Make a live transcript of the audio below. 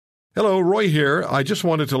Hello, Roy here. I just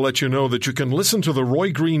wanted to let you know that you can listen to The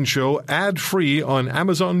Roy Green Show ad-free on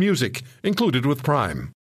Amazon Music, included with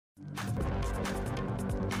Prime.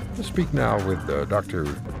 Let's speak now with Dr.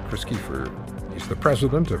 Chris Kiefer. He's the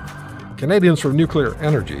president of Canadians for Nuclear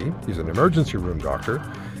Energy. He's an emergency room doctor.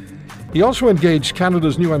 He also engaged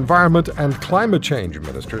Canada's new Environment and Climate Change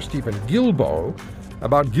Minister, Stephen Guilbeault,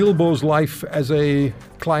 about Guilbeault's life as a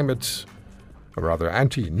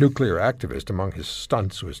anti-nuclear activist. Among his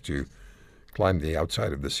stunts was to climb the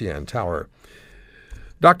outside of the CN Tower.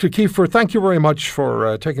 Dr. Kiefer, thank you very much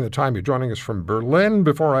for taking the time. You're joining us from Berlin.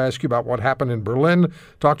 Before I ask you about what happened in Berlin,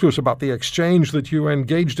 talk to us about the exchange that you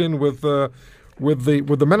engaged in with the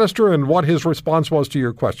minister and what his response was to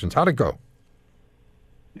your questions. How'd it go?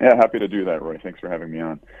 Yeah, happy to do that, Roy. Thanks for having me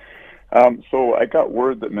on. So I got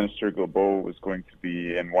word that Minister Guilbeault was going to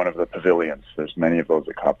be in one of the pavilions. There's many of those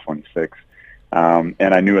at COP26.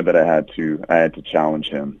 And I knew that I had to challenge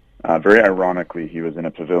him. Very ironically, he was in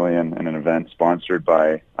a pavilion in an event sponsored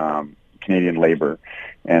by Canadian Labour,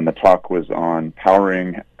 and the talk was on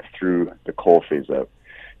powering through the coal phase-out.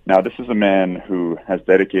 Now, this is a man who has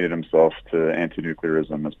dedicated himself to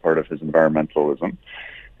anti-nuclearism as part of his environmentalism,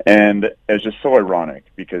 and it's just so ironic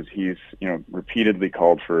because he's repeatedly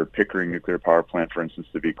called for Pickering nuclear power plant, for instance,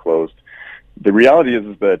 to be closed. The reality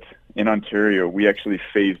is that in Ontario, we actually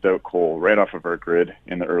phased out coal right off of our grid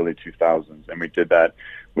in the early 2000s, and we did that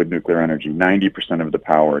with nuclear energy. 90% of the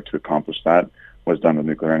power to accomplish that was done with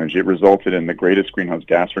nuclear energy. It resulted in the greatest greenhouse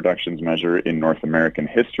gas reductions measure in North American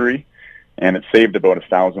history, and it saved about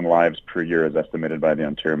 1,000 lives per year as estimated by the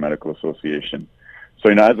Ontario Medical Association. So,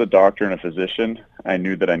 as a doctor and a physician, I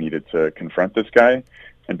knew that I needed to confront this guy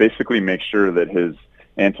and basically make sure that his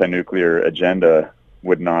anti-nuclear agenda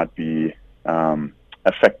would not be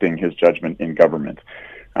affecting his judgment in government.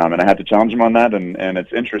 And I had to challenge him on that, and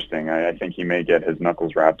it's interesting. I think he may get his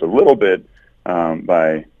knuckles rapped a little bit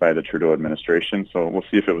by the Trudeau administration, so we'll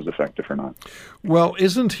see if it was effective or not. Well,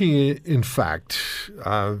 isn't he, in fact,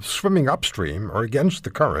 swimming upstream or against the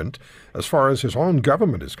current as far as his own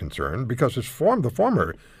government is concerned? Because the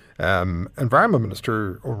former Environment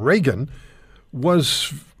Minister Reagan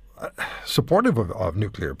was supportive of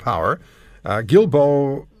nuclear power.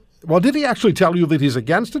 Guilbeault, well, did he actually tell you that he's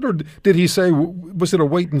against it, or did he say, was it a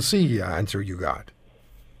wait-and-see answer you got?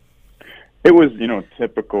 It was,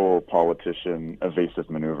 typical politician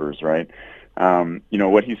evasive maneuvers, right?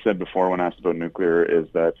 What he said before when asked about nuclear is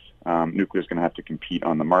that nuclear is going to have to compete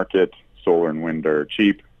on the market. Solar and wind are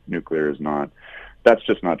cheap. Nuclear is not. That's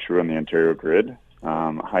just not true on the Ontario grid.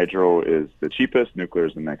 Hydro is the cheapest. Nuclear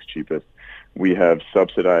is the next cheapest. We have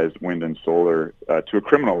subsidized wind and solar to a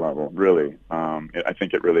criminal level, really. I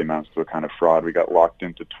think it really amounts to a kind of fraud. We got locked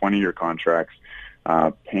into 20-year contracts,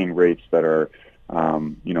 paying rates that are,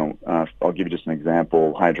 I'll give you just an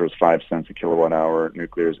example. Hydro is 5 cents a kilowatt hour.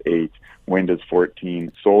 Nuclear is 8. Wind is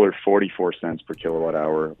 14. Solar 44 cents per kilowatt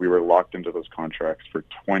hour. We were locked into those contracts for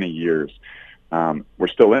 20 years. We're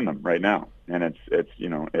still in them right now, and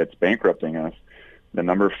it's bankrupting us. The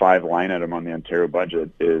number 5 line item on the Ontario budget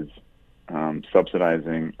is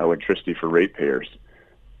subsidizing electricity for ratepayers,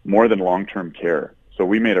 more than long-term care. So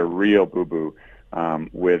we made a real boo-boo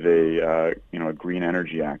with a Green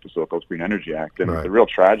Energy Act, a so-called Green Energy Act. And The real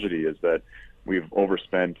tragedy is that we've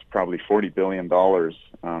overspent probably $40 billion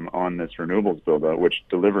on this renewables build-out, which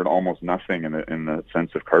delivered almost nothing in the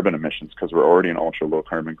sense of carbon emissions because we're already an ultra-low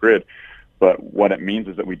carbon grid. But what it means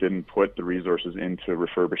is that we didn't put the resources into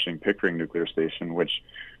refurbishing Pickering Nuclear Station, which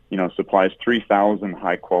supplies 3,000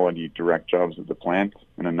 high-quality direct jobs at the plant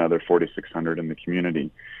and another 4,600 in the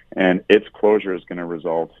community. And its closure is going to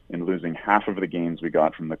result in losing half of the gains we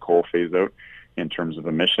got from the coal phase-out in terms of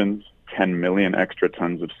emissions. 10 million extra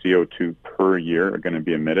tons of CO2 per year are going to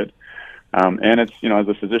be emitted. And it's, as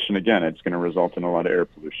a physician, again, it's going to result in a lot of air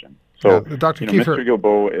pollution. So, Dr. Kiefer, Mr.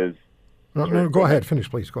 Guilbeault is... No, go ahead. Finish,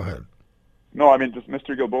 please. Go ahead. No, just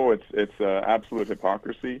Mr. Guilbeault, it's absolute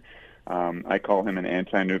hypocrisy. I call him an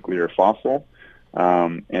anti-nuclear fossil,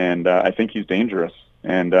 and I think he's dangerous.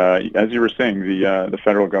 And as you were saying, the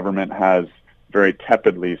federal government has very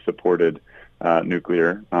tepidly supported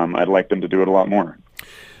nuclear. I'd like them to do it a lot more.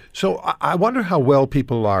 So I wonder how well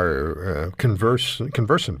people are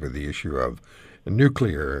conversant with the issue of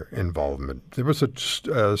nuclear involvement. There was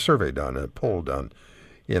a survey done, a poll done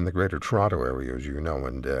in the Greater Toronto area, as you know,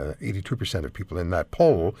 and 82% of people in that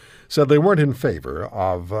poll said they weren't in favor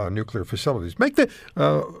of nuclear facilities. They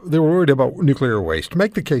were worried about nuclear waste.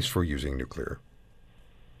 Make the case for using nuclear.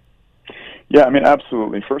 Yeah,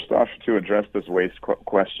 absolutely. First off, to address this waste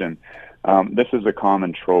question, this is a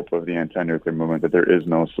common trope of the anti-nuclear movement, that there is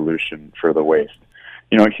no solution for the waste.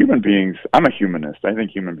 human beings, I'm a humanist. I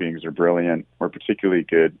think human beings are brilliant. We're particularly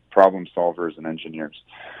good problem solvers and engineers.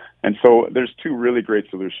 And so there's two really great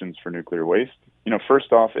solutions for nuclear waste.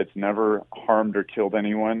 First off, it's never harmed or killed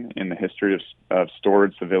anyone in the history of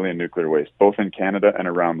stored civilian nuclear waste, both in Canada and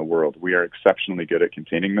around the world. We are exceptionally good at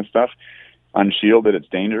containing this stuff. Unshielded, it's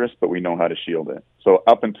dangerous, but we know how to shield it. So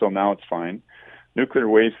up until now, it's fine. Nuclear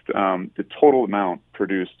waste, the total amount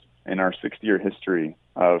produced in our 60-year history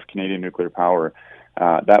of Canadian nuclear power,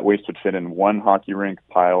 that waste would fit in one hockey rink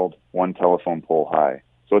piled 1 telephone pole high.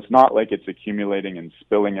 So it's not like it's accumulating and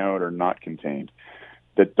spilling out or not contained.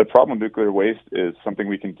 The problem with nuclear waste is something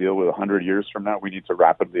we can deal with 100 years from now. We need to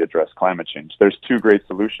rapidly address climate change. There's two great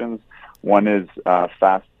solutions. One is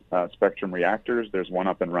fast spectrum reactors. There's one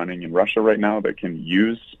up and running in Russia right now that can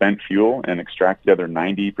use spent fuel and extract the other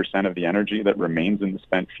 90% of the energy that remains in the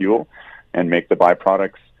spent fuel and make the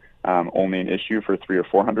byproducts only an issue for 300 or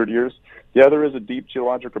 400 years. The other is a deep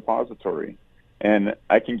geologic repository. And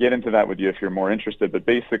I can get into that with you if you're more interested, but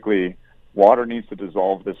basically water needs to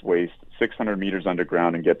dissolve this waste 600 meters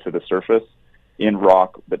underground and get to the surface in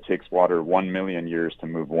rock that takes water 1 million years to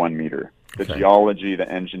move 1 meter. The geology, the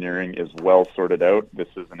engineering is well sorted out. This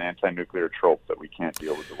is an anti-nuclear trope that we can't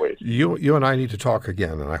deal with the waste. You and I need to talk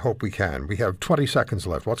again, and I hope we can. We have 20 seconds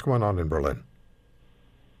left. What's going on in Berlin?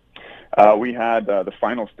 We had the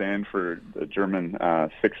final stand for the German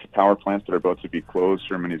 6 power plants that are about to be closed.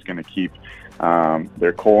 Germany's going to keep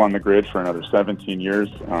their coal on the grid for another 17 years.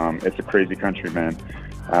 It's a crazy country, man.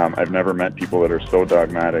 I've never met people that are so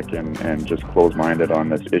dogmatic and just close-minded on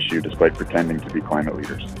this issue despite pretending to be climate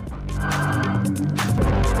leaders.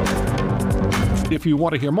 If you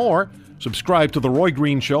want to hear more, subscribe to The Roy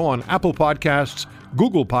Green Show on Apple Podcasts,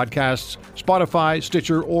 Google Podcasts, Spotify,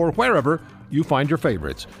 Stitcher, or wherever you find your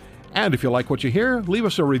favorites. And if you like what you hear, leave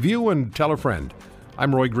us a review and tell a friend.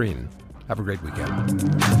 I'm Roy Green. Have a great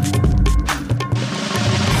weekend.